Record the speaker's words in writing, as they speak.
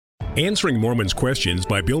Answering Mormons Questions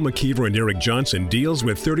by Bill McKeever and Eric Johnson deals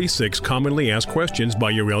with 36 commonly asked questions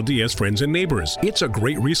by your LDS friends and neighbors. It's a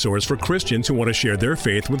great resource for Christians who want to share their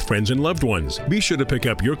faith with friends and loved ones. Be sure to pick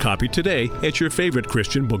up your copy today at your favorite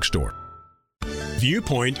Christian bookstore.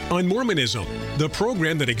 Viewpoint on Mormonism, the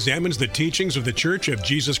program that examines the teachings of the Church of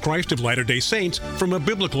Jesus Christ of Latter-day Saints from a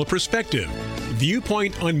biblical perspective.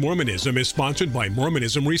 Viewpoint on Mormonism is sponsored by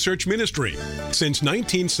Mormonism Research Ministry. Since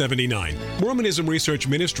 1979, Mormonism Research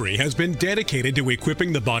Ministry has been dedicated to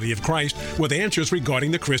equipping the body of Christ with answers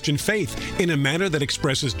regarding the Christian faith in a manner that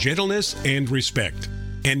expresses gentleness and respect.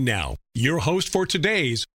 And now, your host for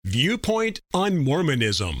today's Viewpoint on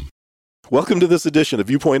Mormonism. Welcome to this edition of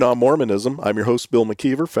Viewpoint on Mormonism. I'm your host, Bill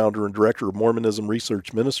McKeever, founder and director of Mormonism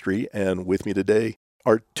Research Ministry, and with me today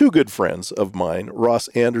are two good friends of mine, Ross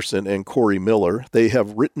Anderson and Corey Miller. They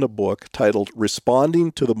have written a book titled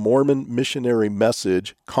Responding to the Mormon Missionary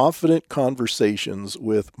Message, Confident Conversations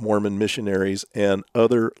with Mormon Missionaries and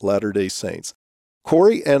Other Latter-day Saints.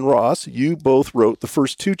 Corey and Ross, you both wrote the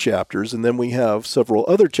first two chapters, and then we have several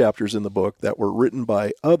other chapters in the book that were written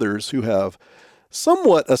by others who have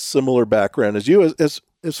somewhat a similar background as you,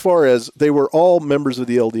 as far as they were all members of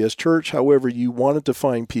the LDS Church. However, you wanted to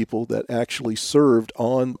find people that actually served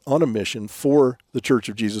on a mission for the Church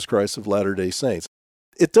of Jesus Christ of Latter-day Saints.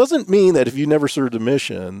 It doesn't mean that if you never served a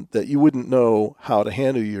mission that you wouldn't know how to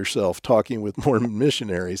handle yourself talking with Mormon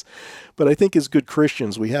missionaries. But I think as good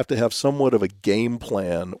Christians, we have to have somewhat of a game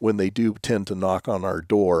plan when they do tend to knock on our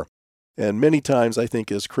door. And many times, I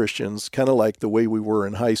think, as Christians, kind of like the way we were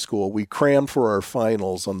in high school, we crammed for our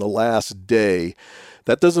finals on the last day.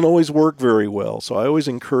 That doesn't always work very well. So I always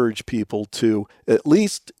encourage people to at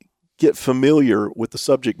least get familiar with the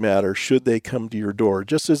subject matter should they come to your door,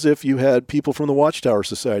 just as if you had people from the Watchtower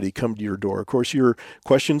Society come to your door. Of course, your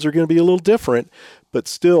questions are going to be a little different, but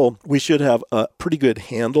still, we should have a pretty good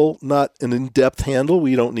handle, not an in-depth handle.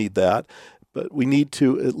 We don't need that. But we need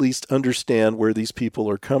to at least understand where these people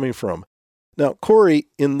are coming from. Now, Corey,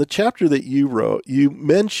 in the chapter that you wrote, you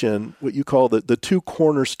mention what you call the two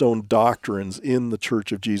cornerstone doctrines in the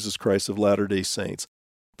Church of Jesus Christ of Latter-day Saints.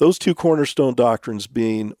 Those two cornerstone doctrines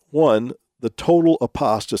being, one, the total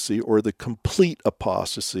apostasy or the complete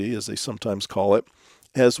apostasy, as they sometimes call it,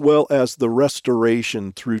 as well as the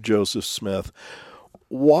restoration through Joseph Smith.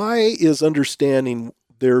 Why is understanding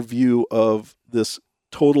their view of this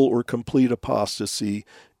total or complete apostasy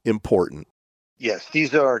important? Yes,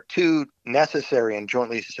 these are two necessary and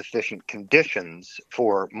jointly sufficient conditions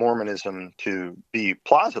for Mormonism to be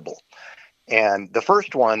plausible. And the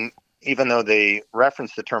first one, even though they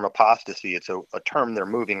reference the term apostasy, it's a term they're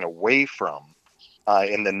moving away from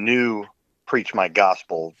in the new Preach My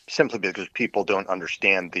Gospel, simply because people don't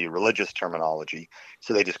understand the religious terminology,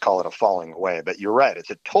 so they just call it a falling away. But you're right, it's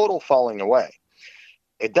a total falling away.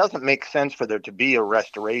 It doesn't make sense for there to be a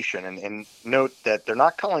restoration. And note that they're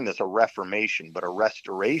not calling this a reformation, but a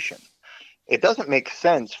restoration. It doesn't make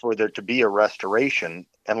sense for there to be a restoration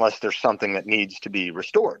unless there's something that needs to be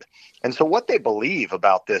restored. And so what they believe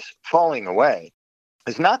about this falling away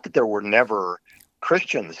is not that there were never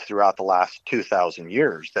Christians throughout the last 2,000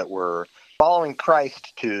 years that were following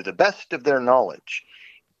Christ to the best of their knowledge.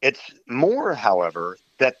 It's more, however,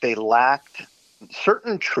 that they lacked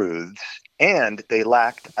certain truths and they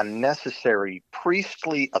lacked a necessary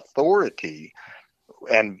priestly authority.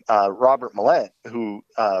 And Robert Millett, who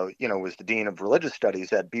was the dean of religious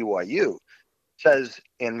studies at BYU, says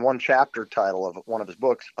in one chapter title of one of his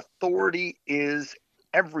books, "Authority is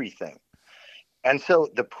everything." And so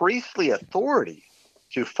the priestly authority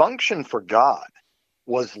to function for God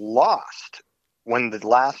was lost when the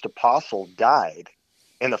last apostle died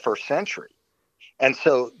in the first century. And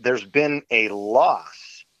so there's been a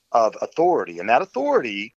loss of authority, and that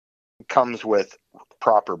authority comes with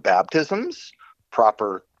proper baptisms,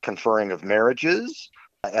 proper conferring of marriages,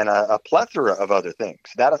 and a plethora of other things.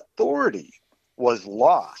 That authority was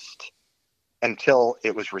lost until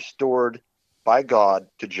it was restored by God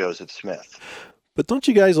to Joseph Smith. But don't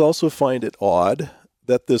you guys also find it odd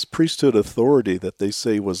that this priesthood authority that they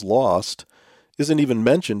say was lost isn't even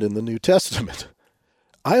mentioned in the New Testament?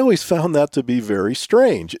 I always found that to be very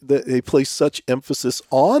strange, that they place such emphasis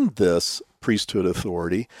on this priesthood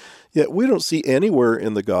authority, yet we don't see anywhere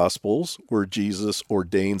in the Gospels where Jesus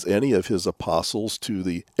ordains any of his apostles to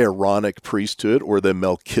the Aaronic priesthood or the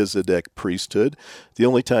Melchizedek priesthood. The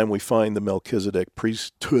only time we find the Melchizedek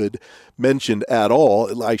priesthood mentioned at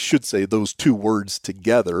all, I should say those two words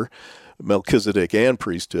together, Melchizedek and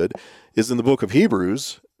priesthood, is in the book of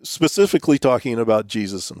Hebrews, specifically talking about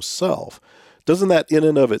Jesus himself. Doesn't that in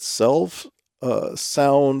and of itself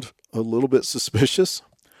sound a little bit suspicious?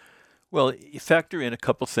 Well, you factor in a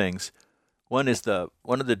couple things. One of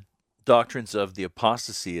the doctrines of the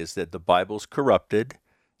apostasy is that the Bible's corrupted.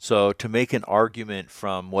 So to make an argument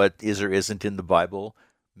from what is or isn't in the Bible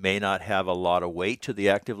may not have a lot of weight to the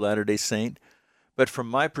active Latter-day Saint. But from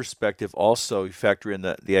my perspective, also you factor in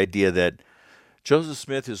the idea that Joseph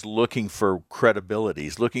Smith is looking for credibility.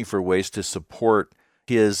 He's looking for ways to support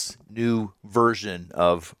his new version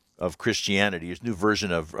of Christianity, his new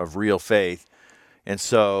version of real faith. And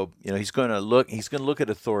so, he's going to look at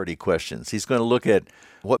authority questions. He's going to look at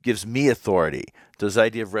what gives me authority. This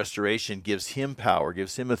idea of restoration gives him power,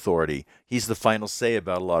 gives him authority. He's the final say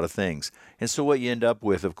about a lot of things. And so what you end up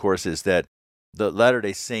with, of course, is that the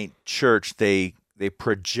Latter-day Saint Church, they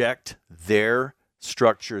project their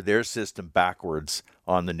structure, their system backwards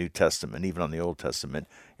on the New Testament, even on the Old Testament.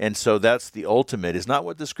 And so that's the ultimate, is not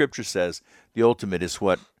what the Scripture says. The ultimate is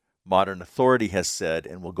what modern authority has said,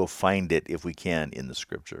 and we'll go find it if we can in the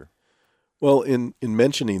Scripture. Well, in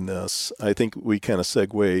mentioning this, I think we kind of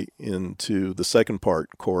segue into the second part,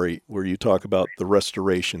 Corey, where you talk about the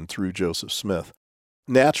restoration through Joseph Smith.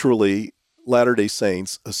 Naturally, Latter-day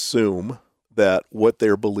Saints assume that what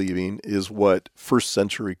they're believing is what first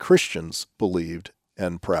century Christians believed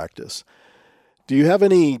and practiced. Do you have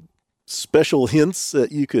any special hints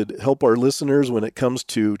that you could help our listeners when it comes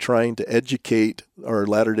to trying to educate our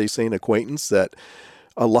Latter-day Saint acquaintance that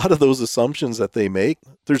a lot of those assumptions that they make,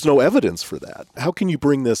 there's no evidence for that? How can you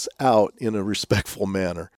bring this out in a respectful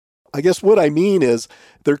manner? I guess what I mean is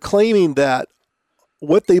they're claiming that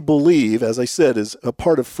what they believe, as I said, is a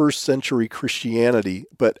part of first century Christianity,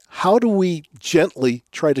 but how do we gently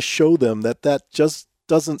try to show them that that just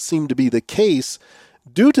doesn't seem to be the case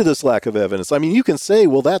due to this lack of evidence? I mean, you can say,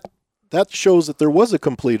 well, that shows that there was a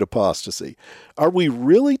complete apostasy. Are we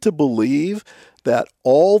really to believe that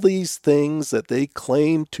all these things that they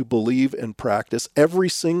claim to believe and practice, every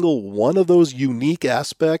single one of those unique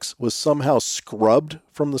aspects was somehow scrubbed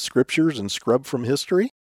from the Scriptures and scrubbed from history?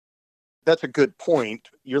 That's a good point.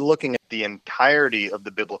 You're looking at the entirety of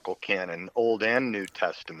the biblical canon, Old and New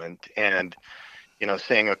Testament, and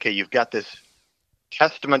saying, okay, you've got this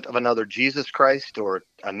testament of another Jesus Christ or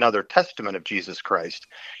another testament of Jesus Christ.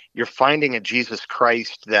 You're finding a Jesus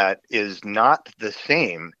Christ that is not the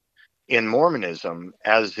same in Mormonism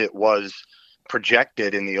as it was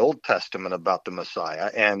projected in the Old Testament about the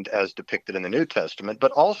Messiah and as depicted in the New Testament,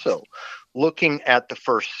 but also looking at the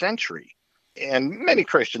first century. And many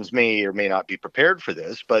Christians may or may not be prepared for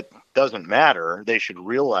this, but doesn't matter. They should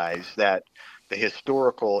realize that the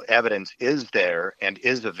historical evidence is there and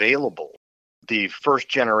is available. The first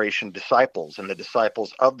generation disciples and the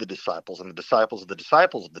disciples of the disciples and the disciples of the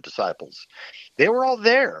disciples of the disciples, they were all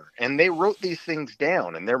there and they wrote these things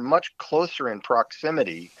down, and they're much closer in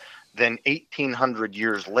proximity than 1800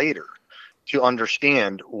 years later to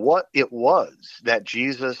understand what it was that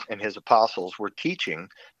Jesus and his apostles were teaching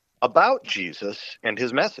about Jesus and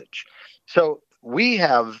his message. So we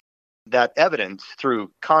have that evidence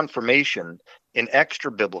through confirmation in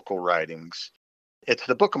extra biblical writings. It's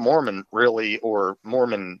the Book of Mormon, really, or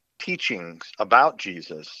Mormon teachings about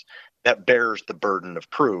Jesus, that bears the burden of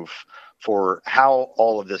proof for how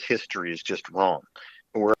all of this history is just wrong.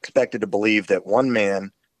 We're expected to believe that one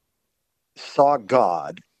man saw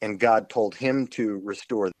God and God told him to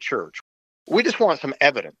restore the church. We just want some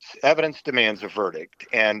evidence. Evidence demands a verdict.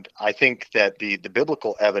 And I think that the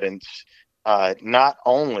biblical evidence not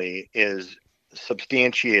only is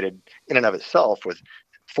substantiated in and of itself with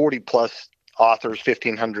 40 plus authors,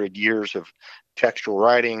 1,500 years of textual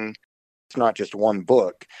writing. It's not just one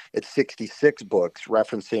book. It's 66 books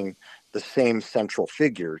referencing the same central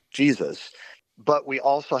figure, Jesus. But we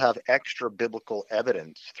also have extra biblical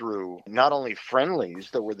evidence through not only friendlies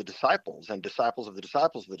that were the disciples and disciples of the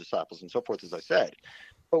disciples of the disciples and so forth, as I said,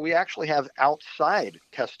 but we actually have outside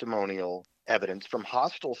testimonial evidence from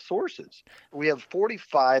hostile sources. We have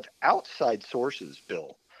 45 outside sources,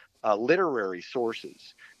 Bill, literary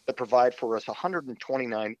sources that provide for us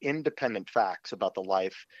 129 independent facts about the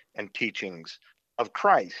life and teachings of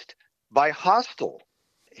Christ by hostile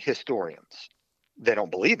historians. They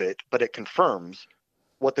don't believe it, but it confirms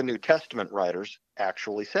what the New Testament writers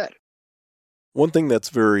actually said. One thing that's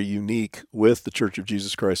very unique with the Church of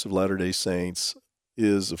Jesus Christ of Latter-day Saints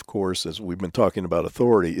is, of course, as we've been talking about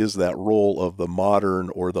authority, is that role of the modern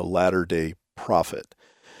or the latter-day prophet.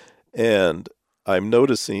 And I'm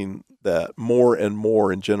noticing that more and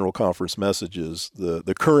more in General Conference messages,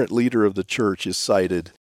 the current leader of the church is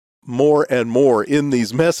cited more and more in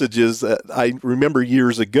these messages. I remember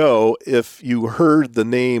years ago, if you heard the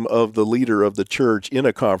name of the leader of the church in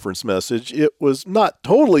a conference message, it was not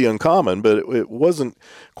totally uncommon, but it wasn't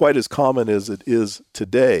quite as common as it is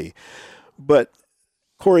today. But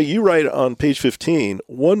Corey, you write on page 15,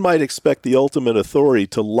 one might expect the ultimate authority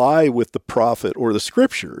to lie with the prophet or the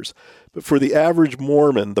scriptures, but for the average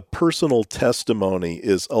Mormon, the personal testimony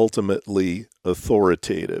is ultimately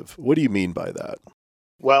authoritative. What do you mean by that?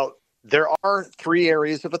 Well, there are three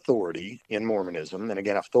areas of authority in Mormonism. And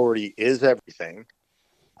again, authority is everything,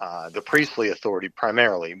 the priestly authority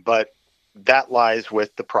primarily, but that lies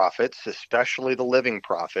with the prophets, especially the living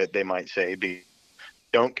prophet, they might say.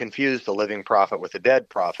 Don't confuse the living prophet with the dead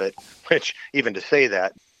prophet, which even to say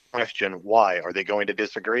that, question why. Are they going to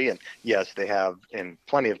disagree? And yes, they have in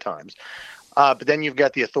plenty of times. But then you've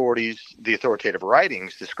got the authorities, the authoritative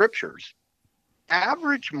writings, the scriptures.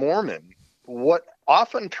 Average Mormon, what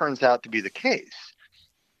often turns out to be the case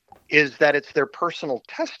is that it's their personal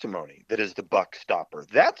testimony that is the buck stopper.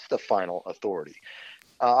 That's the final authority.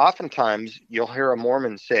 Oftentimes, you'll hear a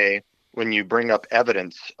Mormon say, when you bring up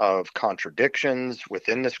evidence of contradictions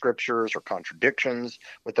within the scriptures or contradictions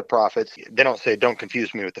with the prophets, they don't say, don't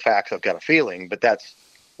confuse me with the facts, I've got a feeling, but that's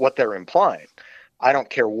what they're implying. I don't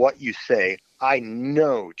care what you say. I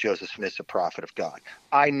know Joseph Smith's a prophet of God.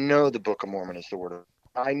 I know the Book of Mormon is the word of God.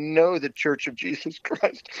 I know the Church of Jesus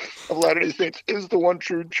Christ of Latter-day Saints is the one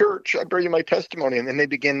true church. I bear you my testimony. And then they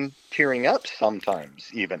begin tearing up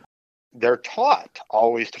sometimes even. They're taught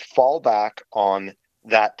always to fall back on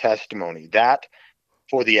that testimony. That,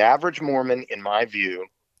 for the average Mormon, in my view,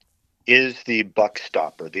 is the buck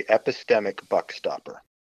stopper, the epistemic buck stopper.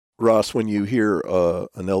 Ross, when you hear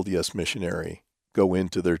an LDS missionary go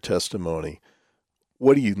into their testimony,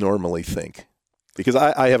 what do you normally think? Because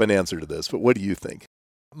I have an answer to this, but what do you think?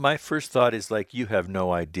 My first thought is like, you have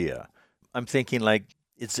no idea. I'm thinking like,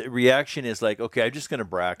 its reaction is like, okay, I'm just going to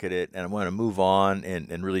bracket it and I want to move on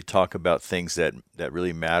and really talk about things that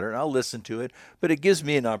really matter. And I'll listen to it, but it gives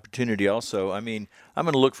me an opportunity also. I mean, I'm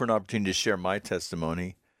going to look for an opportunity to share my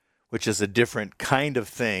testimony, which is a different kind of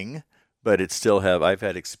thing, but I've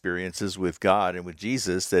had experiences with God and with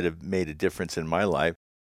Jesus that have made a difference in my life.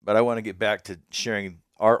 But I want to get back to sharing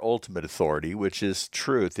our ultimate authority, which is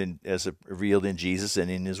truth as revealed in Jesus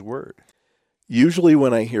and in his word. Usually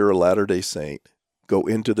when I hear a Latter-day Saint go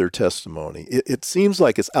into their testimony, it seems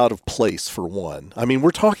like it's out of place for one. I mean,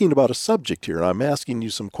 we're talking about a subject here. I'm asking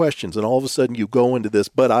you some questions, and all of a sudden you go into this,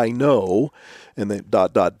 but I know, and then ...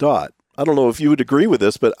 I don't know if you would agree with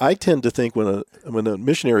this, but I tend to think when a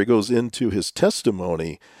missionary goes into his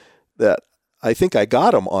testimony that I think I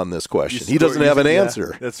got him on this question. He doesn't have an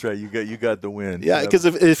answer. That's right. You got the win. Yeah, because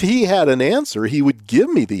if he had an answer, he would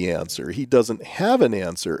give me the answer. He doesn't have an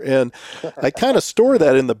answer. And I kind of store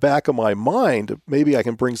that in the back of my mind. Maybe I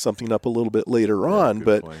can bring something up a little bit later on.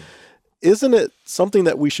 But point. Isn't it something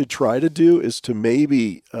that we should try to do is to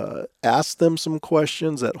maybe ask them some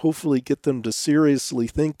questions that hopefully get them to seriously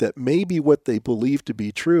think that maybe what they believe to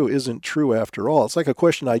be true isn't true after all? It's like a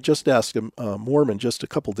question I just asked a Mormon just a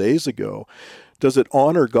couple days ago. Does it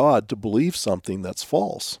honor God to believe something that's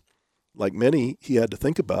false? Like many, he had to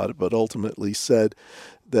think about it, but ultimately said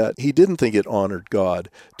that he didn't think it honored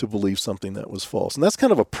God to believe something that was false. And that's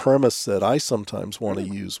kind of a premise that I sometimes want to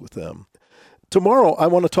use with them. Tomorrow, I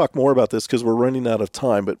want to talk more about this because we're running out of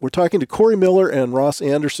time, but we're talking to Corey Miller and Ross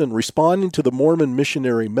Anderson responding to the Mormon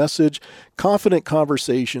missionary message, confident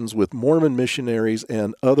conversations with Mormon missionaries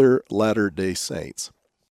and other Latter-day Saints.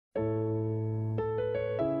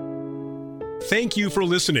 Thank you for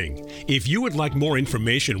listening. If you would like more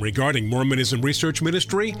information regarding Mormonism Research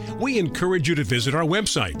Ministry, we encourage you to visit our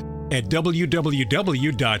website at www.mrm.org,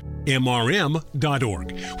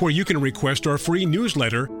 where you can request our free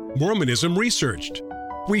newsletter, Mormonism Researched.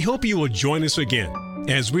 We hope you will join us again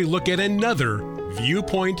as we look at another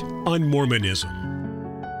viewpoint on Mormonism.